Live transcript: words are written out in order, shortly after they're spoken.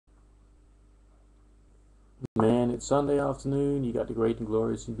It's Sunday afternoon. You got the great and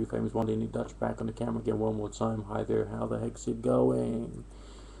glorious and be famous one day in Dutch back on the camera again one more time. Hi there, how the heck's it going?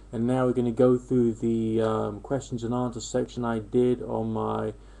 And now we're going to go through the questions and answers section I did on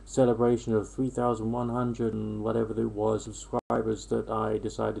my celebration of 3,100 and whatever it was subscribers that I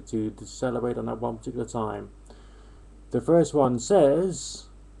decided to celebrate on that one particular time. The first one says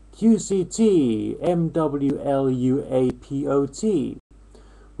QCT MWLUAPOT,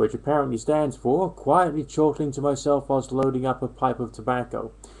 which apparently stands for quietly chortling to myself whilst loading up a pipe of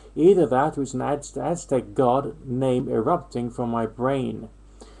tobacco. Either that or it's an Aztec god name erupting from my brain.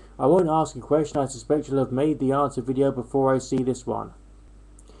 I won't ask a question. I suspect you'll have made the answer video before I see this one.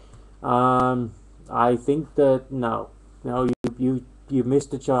 I think that no, you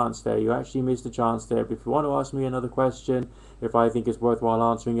missed a chance there. You actually missed a chance there. But if you want to ask me another question, if I think it's worthwhile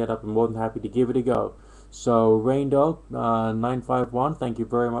answering it, I'll be more than happy to give it a go. So Raindog 951, thank you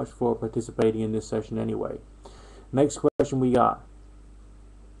very much for participating in this session anyway. Next question we got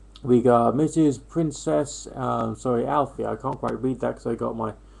Mrs. Princess, Alfie. I can't quite read that because I got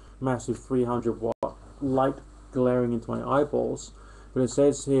my massive 300 watt light glaring into my eyeballs. But it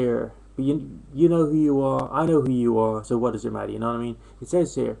says here, you know who you are, I know who you are, so what does it matter, you know what I mean? It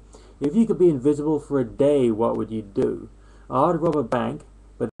says here, if you could be invisible for a day, what would you do? I'd rob a bank,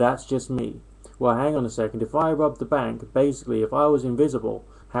 but that's just me. Well, hang on a second. If I robbed the bank, basically, if I was invisible,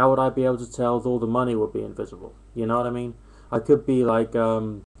 how would I be able to tell that all the money would be invisible? You know what I mean? I could be like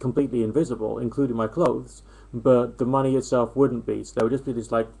completely invisible, including my clothes, but the money itself wouldn't be. So there would just be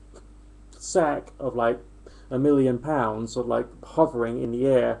this like sack of like £1 million, sort of like hovering in the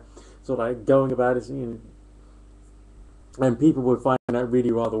air, sort of like going about it, you know, and people would find that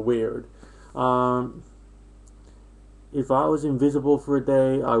really rather weird. If I was invisible for a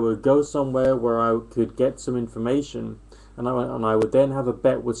day, I would go somewhere where I could get some information, and I would then have a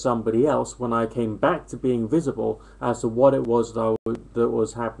bet with somebody else when I came back to being visible as to what it was that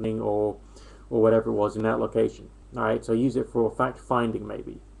was happening or whatever it was in that location. Alright, so use it for fact finding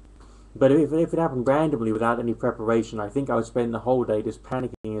maybe. But if it happened randomly without any preparation, I think I would spend the whole day just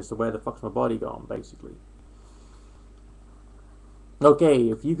panicking as to where the fuck's my body gone, basically. Okay,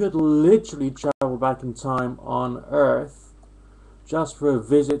 if you could literally travel back in time on Earth just for a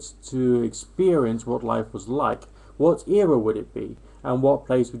visit to experience what life was like, what era would it be and what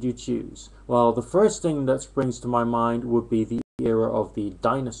place would you choose? Well, the first thing that springs to my mind would be the era of the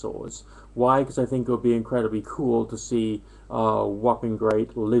dinosaurs. Why? Because I think it would be incredibly cool to see whopping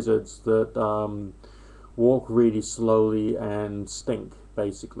great lizards that walk really slowly and stink,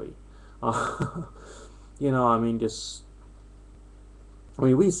 basically. You know, I mean,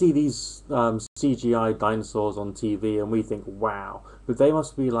 we see these CGI dinosaurs on TV and we think, wow, but they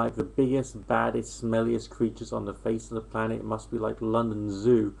must be like the biggest, baddest, smelliest creatures on the face of the planet. It must be like London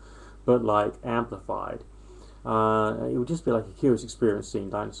Zoo, but like amplified. It would just be like a curious experience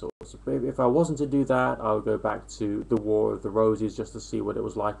seeing dinosaurs. If I wasn't to do that, I would go back to the War of the Roses just to see what it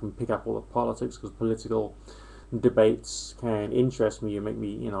was like and pick up all the politics, because political debates can interest me and make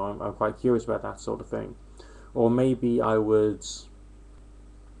me, you know, I'm quite curious about that sort of thing. Or maybe I would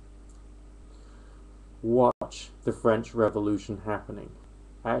watch the French Revolution happening.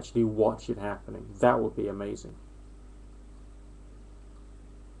 Actually watch it happening. That would be amazing.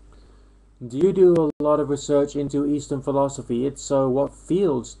 Do you do a lot of research into Eastern philosophy? If so, what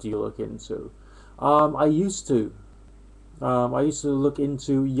fields do you look into? I used to look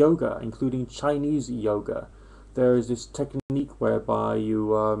into yoga, including Chinese yoga. There is this technique whereby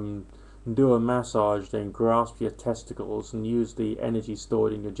you do a massage, then grasp your testicles and use the energy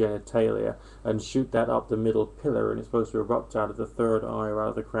stored in your genitalia and shoot that up the middle pillar, and it's supposed to erupt out of the third eye or out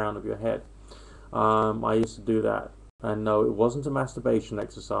of the crown of your head. I used to do that. And no, it wasn't a masturbation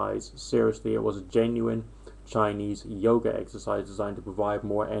exercise. Seriously, it was a genuine Chinese yoga exercise designed to provide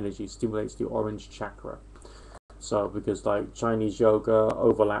more energy, stimulates the orange chakra. So, because like Chinese yoga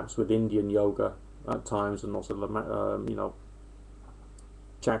overlaps with Indian yoga at times, and also the you know,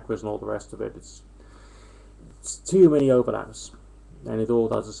 chakras and all the rest of it. It's too many overlaps, and it all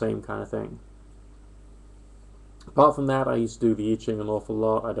does the same kind of thing. Apart from that, I used to do the I Ching an awful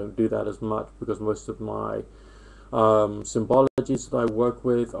lot. I don't do that as much because most of my symbologies that I work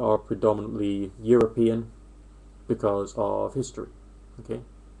with are predominantly European because of history. Okay.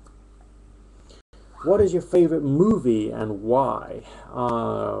 What is your favorite movie and why?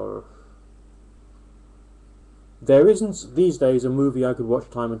 There isn't these days a movie I could watch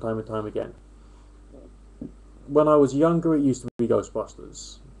time and time and time again. When I was younger, it used to be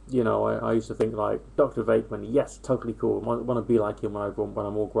Ghostbusters. You know, I used to think like Dr. Vakeman, yes, totally cool. I want to be like him when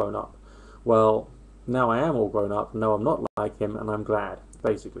I'm all grown up. Well, now I am all grown up. No, I'm not like him, and I'm glad,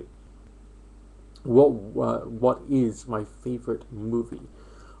 basically. what is my favorite movie?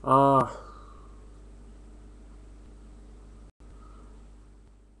 Uh,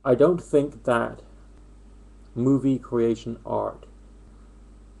 I don't think that movie creation art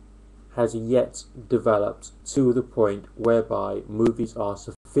has yet developed to the point whereby movies are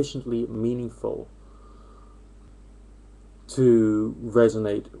sufficiently meaningful to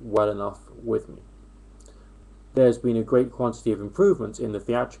resonate well enough with me. There's been a great quantity of improvements in the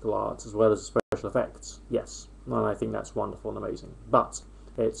theatrical arts as well as special effects, yes, and I think that's wonderful and amazing, but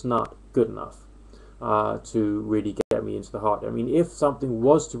it's not good enough to really get me into the heart. I mean, if something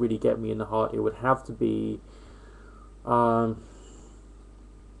was to really get me in the heart, it would have to be um,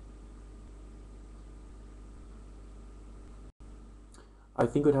 I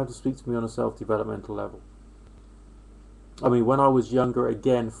think it would have to speak to me on a self-developmental level. I mean, when I was younger,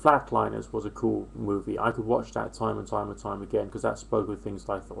 again, Flatliners was a cool movie. I could watch that time and time and time again because that spoke of things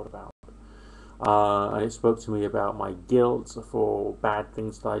that I thought about. And it spoke to me about my guilt for bad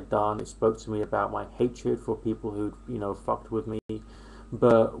things that I'd done. It spoke to me about my hatred for people who'd, fucked with me.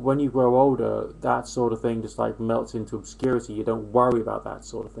 But when you grow older, that sort of thing just like melts into obscurity. You don't worry about that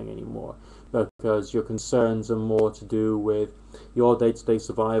sort of thing anymore because your concerns are more to do with your day-to-day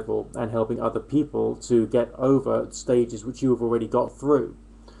survival and helping other people to get over stages which you have already got through.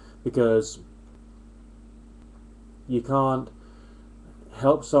 Because you can't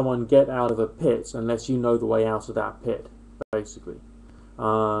help someone get out of a pit unless you know the way out of that pit, basically.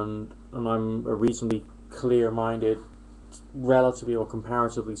 And I'm a reasonably clear-minded, relatively or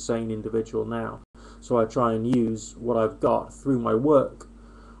comparatively sane individual now. So I try and use what I've got through my work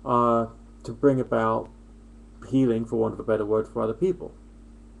to bring about healing, for want of a better word, for other people.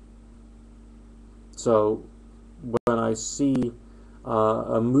 So when I see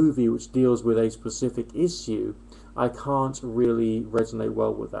a movie which deals with a specific issue, I can't really resonate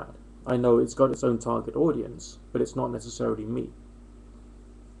well with that. I know it's got its own target audience, but it's not necessarily me.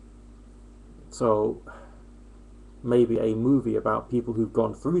 So maybe a movie about people who've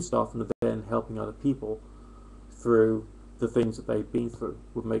gone through stuff and then helping other people through the things that they've been through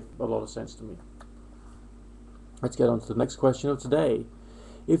would make a lot of sense to me. Let's get on to the next question of today.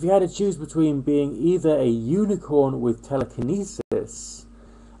 If you had to choose between being either a unicorn with telekinesis,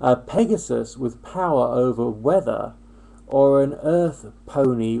 a Pegasus with power over weather, or an earth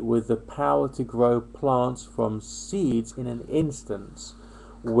pony with the power to grow plants from seeds in an instant,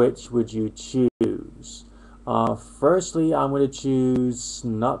 which would you choose? Firstly, I'm going to choose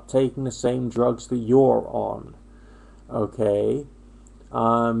not taking the same drugs that you're on. Okay.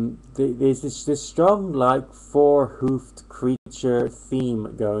 There's this strong, like, four-hoofed creature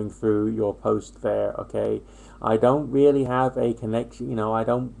theme going through your post there, okay? I don't really have a connection, I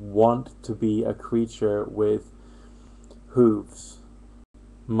don't want to be a creature with hooves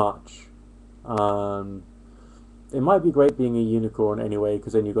much. It might be great being a unicorn anyway,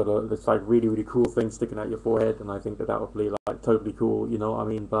 because then you've got this like really, really cool thing sticking out your forehead, and I think that would be like totally cool, you know what I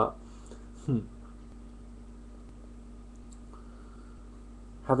mean? But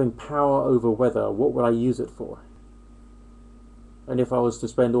having power over weather, what would I use it for? And if I was to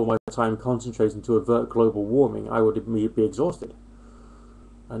spend all my time concentrating to avert global warming, I would be exhausted.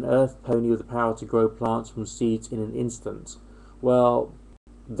 An earth pony with the power to grow plants from seeds in an instant. Well,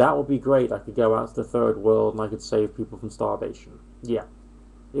 that would be great. I could go out to the third world and I could save people from starvation. Yeah.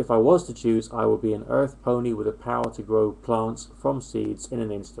 If I was to choose, I would be an earth pony with the power to grow plants from seeds in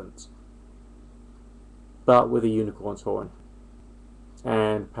an instant. But with a unicorn's horn.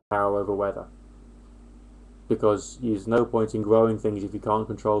 And power over weather. Because there's no point in growing things if you can't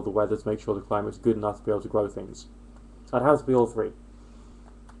control the weather to make sure the climate's good enough to be able to grow things. So it has to be all three.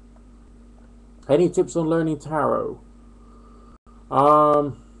 Any tips on learning tarot?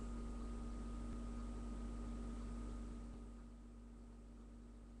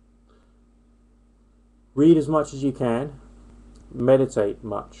 Read as much as you can. Meditate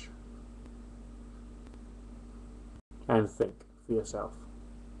much. And think for yourself.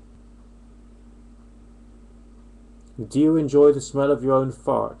 Do you enjoy the smell of your own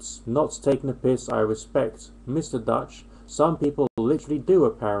farts? Not taking a piss, I respect. Mr. Dutch, some people literally do,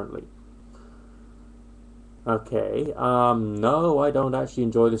 apparently. Okay, no, I don't actually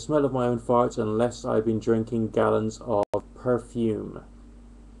enjoy the smell of my own farts unless I've been drinking gallons of perfume,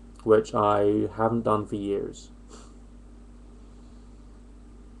 which I haven't done for years.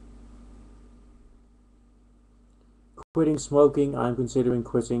 Quitting smoking, I'm considering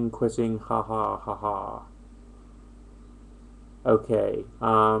quitting, ha ha ha ha. Okay,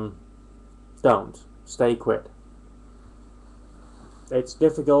 don't. Stay quit. It's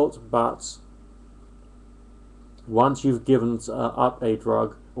difficult, but once you've given up a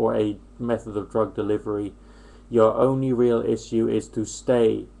drug or a method of drug delivery. Your only real issue is to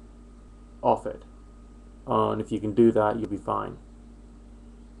stay off it. And if you can do that, you'll be fine.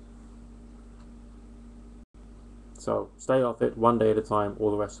 So stay off it one day at a time,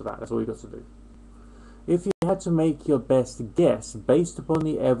 all the rest of that. That's all you got to do. If you had to make your best guess based upon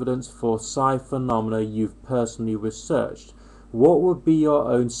the evidence for psi phenomena you've personally researched, what would be your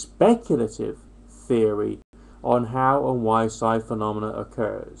own speculative theory on how and why psi phenomena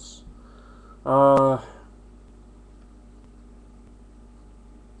occurs?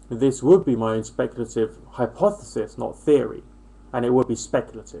 This would be my own speculative hypothesis, not theory, and it would be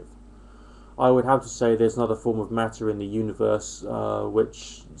speculative. I would have to say there's another form of matter in the universe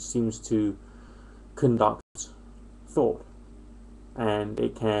which seems to conduct thought, and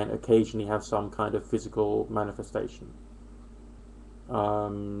it can occasionally have some kind of physical manifestation.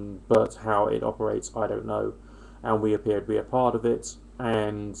 But how it operates, I don't know, and we appear to be a part of it,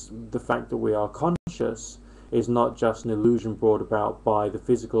 and the fact that we are conscious is not just an illusion brought about by the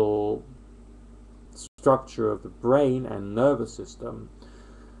physical structure of the brain and nervous system,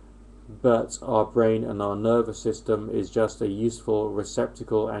 but our brain and our nervous system is just a useful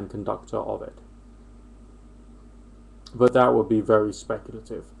receptacle and conductor of it. But that would be very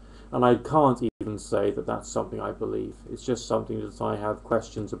speculative, and I can't even say that that's something I believe. It's just something that I have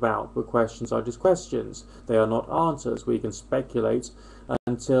questions about, but questions are just questions. They are not answers. We can speculate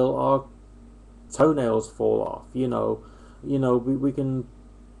until our toenails fall off. We can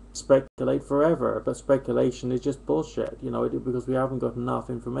speculate forever, but speculation is just bullshit, because we haven't got enough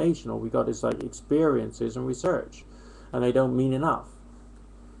information. All we got is like experiences and research, and they don't mean enough.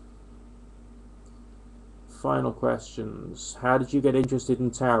 Final questions. How did you get interested in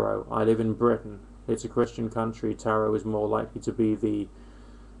tarot? I live in Britain. It's a Christian country. Tarot is more likely to be the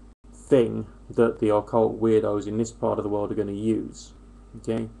thing that the occult weirdos in this part of the world are going to use.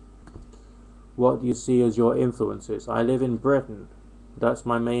 Okay? What do you see as your influences? I live in Britain. That's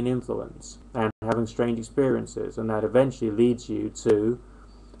my main influence. And having strange experiences. And that eventually leads you to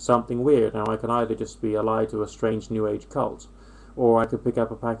something weird. Now, I can either just be allied to a strange New Age cult, or I could pick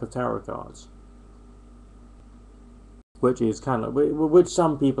up a pack of tarot cards. Which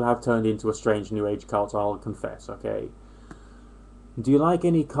some people have turned into a strange New Age cult, I'll confess, okay? Do you like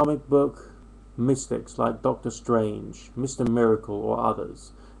any comic book mystics like Doctor Strange, Mr. Miracle, or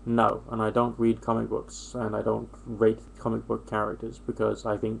others? No, and I don't read comic books, and I don't rate comic book characters, because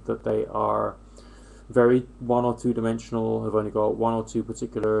I think that they are very one or two dimensional, have only got one or two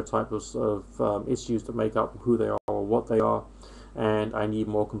particular types of issues that make up who they are or what they are, and I need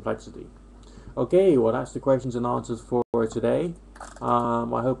more complexity. Okay, well that's the questions and answers for today.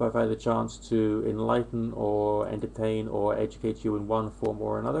 I hope I've had a chance to enlighten or entertain or educate you in one form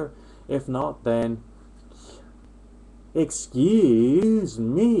or another. If not, then excuse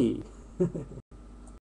me.